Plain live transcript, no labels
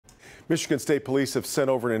Michigan State Police have sent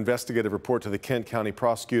over an investigative report to the Kent County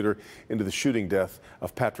prosecutor into the shooting death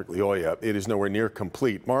of Patrick Lyoya. It is nowhere near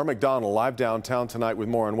complete. Mara McDonald live downtown tonight with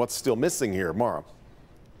more on what's still missing here. Mara.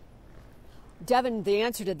 Devin, the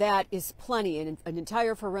answer to that is plenty. An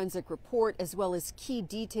entire forensic report as well as key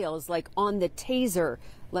details like on the taser.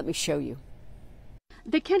 Let me show you.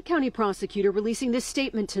 The Kent County prosecutor releasing this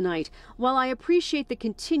statement tonight. While I appreciate the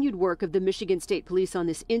continued work of the Michigan State Police on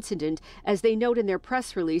this incident, as they note in their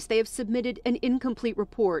press release, they have submitted an incomplete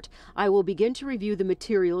report. I will begin to review the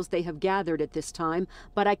materials they have gathered at this time,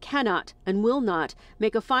 but I cannot and will not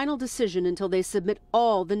make a final decision until they submit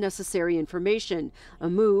all the necessary information. A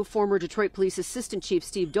move former Detroit Police Assistant Chief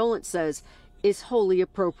Steve Dolan says is wholly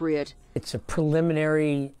appropriate. It's a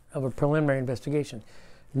preliminary investigation.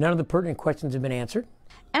 None of the pertinent questions have been answered.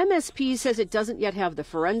 MSP says it doesn't yet have the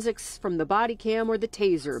forensics from the body cam or the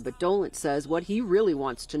taser, but Dolan says what he really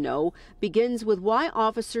wants to know begins with why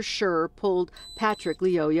Officer Scher pulled Patrick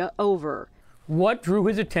Lyoya over. What drew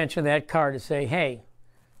his attention to that car to say, hey,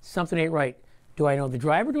 something ain't right? Do I know the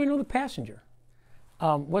driver? Do I know the passenger?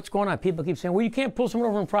 What's going on? People keep saying, well, you can't pull someone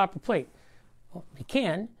over on proper plate. Well, you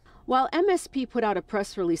can. While MSP put out a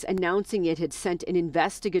press release announcing it had sent an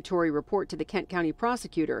investigatory report to the Kent County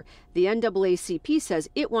prosecutor, the NAACP says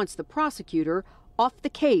it wants the prosecutor off the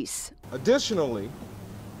case. Additionally,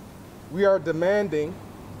 we are demanding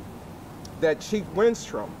that Chief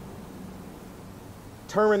Winstrom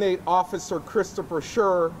terminate Officer Christopher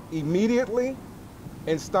Scher immediately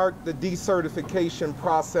and start the decertification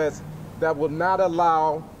process that will not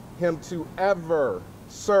allow him to ever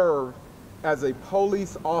serve as a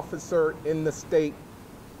police officer in the state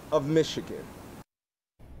of Michigan.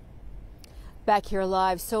 Back here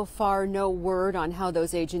live, so far no word on how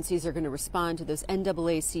those agencies are going to respond to those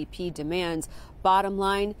NAACP demands. Bottom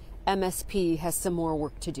line, MSP has some more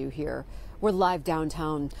work to do here. We're live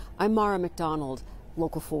downtown. I'm Mara McDonald,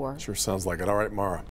 Local 4. Sure sounds like it. All right, Mara.